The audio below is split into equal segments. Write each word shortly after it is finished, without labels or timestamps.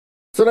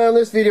So now in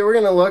this video we're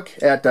going to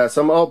look at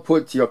some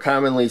outputs you'll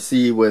commonly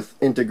see with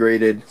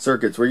integrated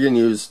circuits. We're going to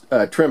use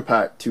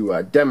Trimpot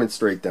to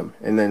demonstrate them,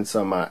 and then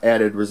some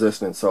added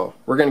resistance. So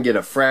we're going to get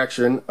a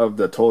fraction of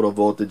the total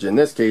voltage in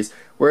this case,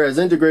 whereas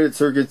integrated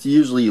circuits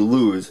usually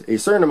lose a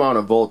certain amount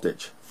of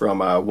voltage from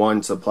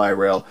one supply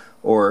rail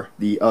or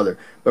the other.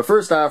 But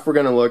first off, we're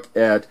going to look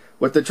at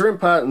what the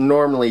Trimpot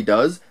normally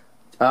does.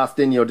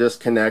 Often you'll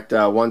just connect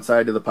one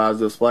side to the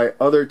positive supply,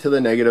 other to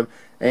the negative,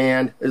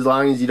 and as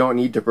long as you don't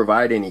need to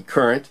provide any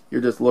current,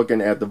 you're just looking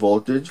at the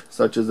voltage,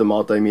 such as the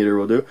multimeter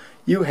will do,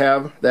 you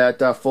have that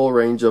full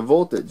range of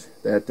voltage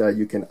that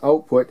you can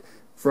output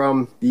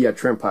from the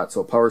Trimpot.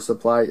 So power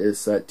supply is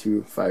set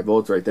to 5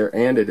 volts right there,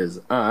 and it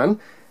is on.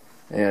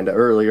 And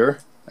earlier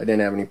I didn't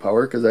have any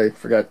power because I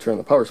forgot to turn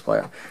the power supply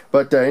on.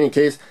 But in any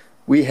case,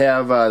 we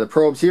have the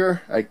probes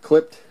here. I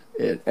clipped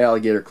an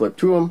alligator clip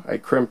to them. I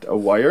crimped a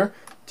wire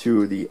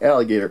to the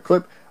alligator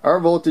clip. Our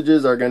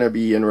voltages are going to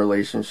be in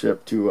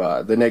relationship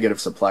to the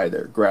negative supply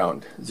there,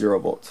 ground, 0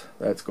 volts.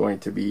 That's going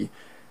to be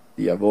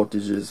the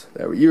voltages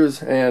that we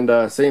use,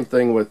 and same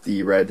thing with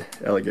the red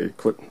alligator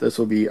clip. This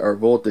will be our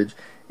voltage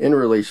in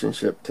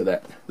relationship to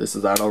that. This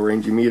is auto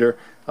ranging meter.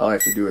 All I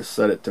have to do is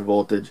set it to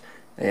voltage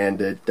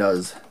and it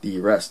does the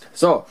rest.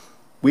 So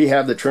we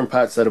have the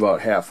Trimpot set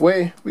about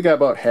halfway. We got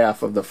about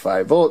half of the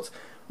 5 volts.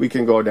 We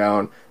can go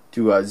down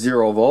to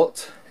 0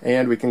 volts,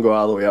 and we can go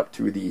all the way up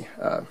to the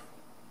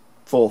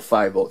full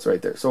 5 volts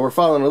right there. So we're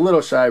falling a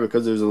little shy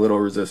because there's a little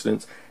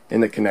resistance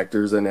in the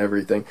connectors and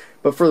everything,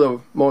 but for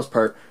the most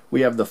part we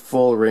have the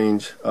full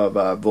range of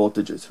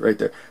voltages right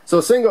there.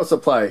 So single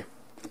supply,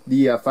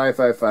 the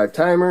 555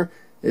 timer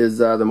is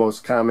the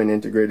most common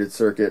integrated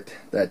circuit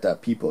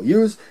that people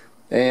use,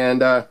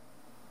 and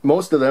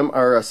most of them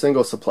are a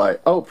single supply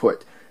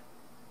output.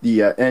 The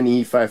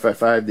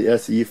NE555, the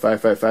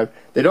SE555,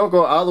 they don't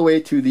go all the way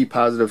to the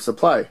positive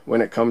supply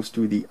when it comes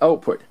to the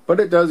output,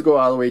 but it does go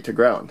all the way to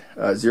ground,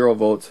 0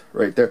 volts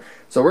right there.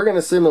 So we're going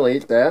to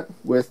simulate that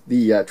with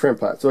the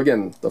Trimpot. So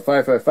again, the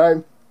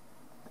 555,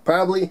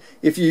 probably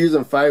if you're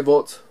using 5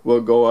 volts,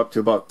 will go up to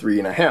about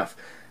 3.5.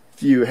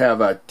 If you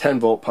have a 10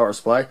 volt power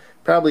supply,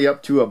 probably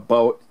up to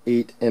about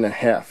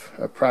 8.5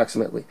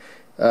 approximately.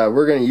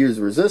 We're going to use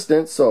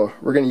resistance, so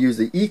we're going to use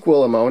the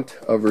equal amount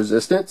of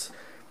resistance.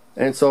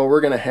 And so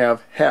we're going to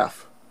have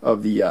half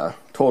of the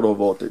total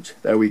voltage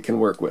that we can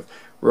work with.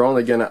 We're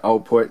only going to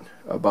output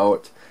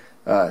about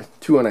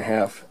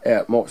 2.5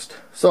 at most.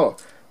 So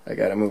I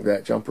got to move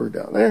that jumper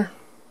down there.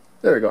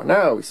 There we go.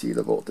 Now we see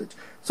the voltage.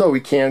 So we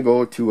can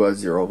go to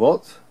 0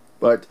 volts,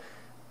 but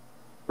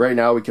right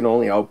now we can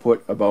only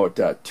output about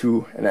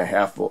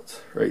 2.5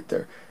 volts right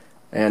there.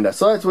 And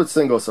so that's what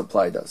single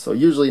supply does. So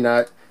usually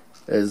not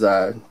as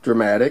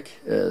dramatic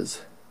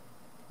as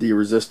the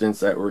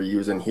resistance that we're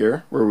using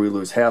here, where we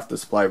lose half the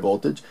supply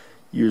voltage.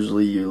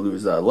 Usually you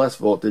lose less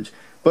voltage,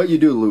 but you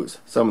do lose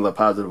some of the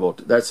positive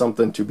voltage. That's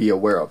something to be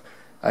aware of.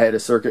 I had a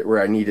circuit where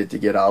I needed to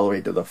get all the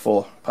way to the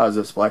full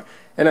positive supply,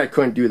 and I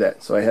couldn't do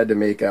that, so I had to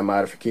make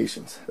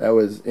modifications. That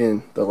was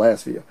in the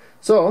last video.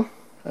 So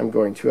I'm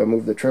going to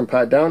move the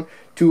Trimpot down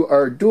to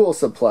our dual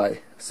supply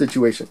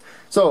situation.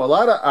 So a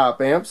lot of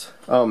op amps,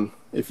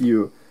 if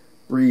you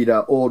read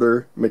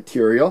older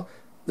material,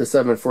 the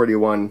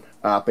 741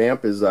 op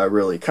amp is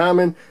really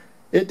common.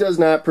 It does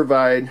not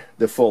provide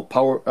the full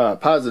power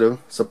positive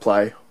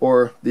supply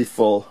or the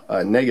full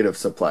negative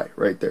supply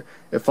right there.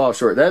 It falls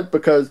short. That's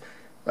because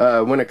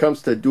when it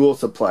comes to dual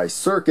supply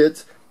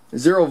circuits,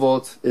 0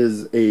 volts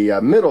is a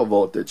middle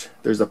voltage.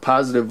 There's a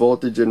positive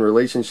voltage in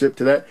relationship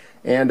to that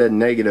and a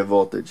negative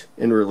voltage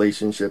in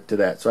relationship to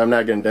that. So I'm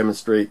not going to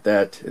demonstrate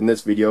that in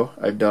this video.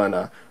 I've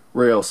done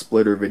rail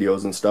splitter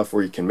videos and stuff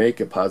where you can make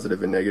a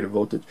positive and negative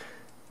voltage.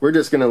 We're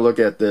just going to look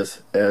at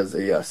this as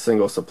a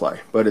single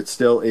supply, but it's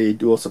still a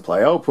dual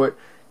supply output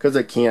because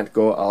it can't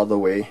go all the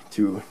way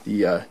to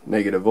the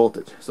negative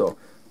voltage. So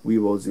we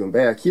will zoom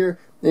back here,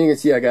 and you can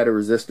see I got a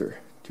resistor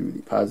to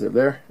the positive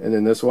there, and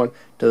then this one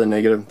to the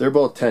negative. They're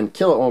both 10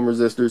 kilo ohm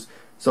resistors,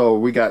 so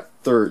we got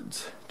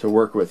thirds to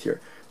work with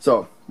here.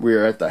 So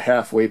we're at the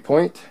halfway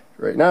point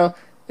right now,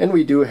 and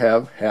we do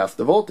have half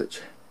the voltage.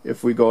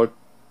 If we go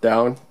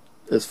down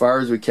as far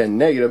as we can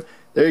negative,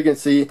 there you can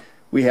see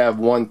we have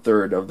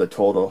 1/3 of the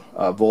total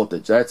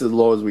voltage. That's as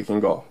low as we can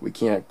go. We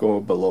can't go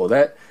below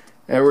that,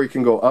 and we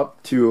can go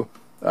up to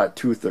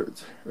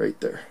 2/3 right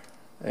there,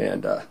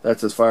 and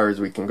that's as far as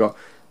we can go.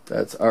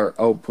 That's our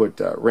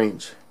output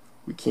range.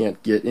 We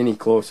can't get any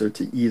closer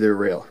to either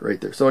rail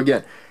right there. So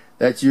again,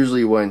 that's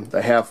usually when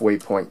the halfway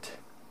point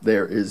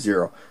there is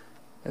 0,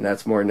 and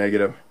that's more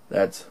negative,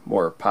 that's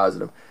more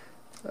positive.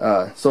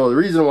 So the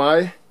reason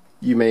why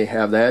you may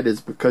have that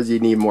is because you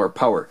need more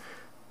power.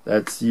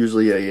 That's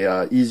usually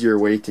a easier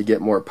way to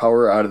get more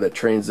power out of the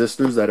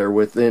transistors that are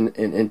within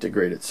an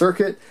integrated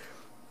circuit,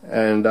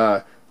 and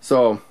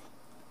so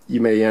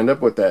you may end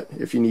up with that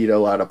if you need a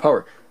lot of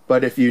power.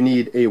 But if you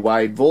need a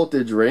wide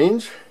voltage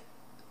range,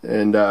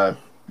 and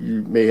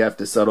you may have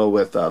to settle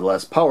with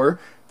less power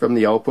from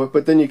the output,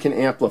 but then you can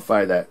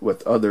amplify that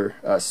with other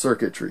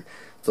circuitry.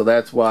 So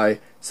that's why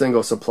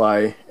single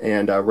supply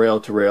and rail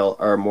to rail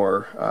are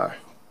more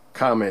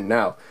common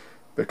now,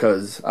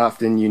 because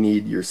often you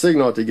need your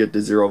signal to get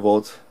to 0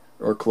 volts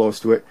or close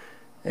to it,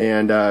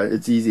 and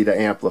it's easy to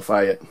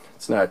amplify it.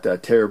 It's not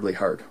terribly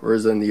hard.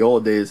 Whereas in the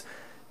old days,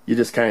 you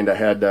just kind of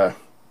had to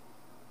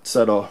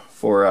settle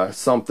for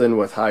something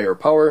with higher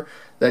power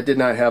that did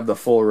not have the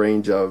full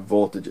range of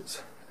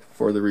voltages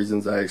for the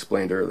reasons I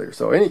explained earlier.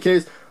 So in any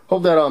case,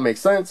 hope that all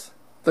makes sense.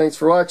 Thanks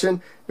for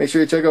watching. Make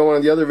sure you check out one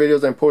of the other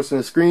videos I'm posting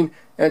on the screen,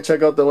 and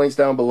check out the links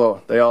down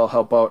below. They all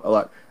help out a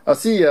lot. I'll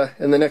see you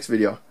in the next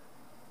video.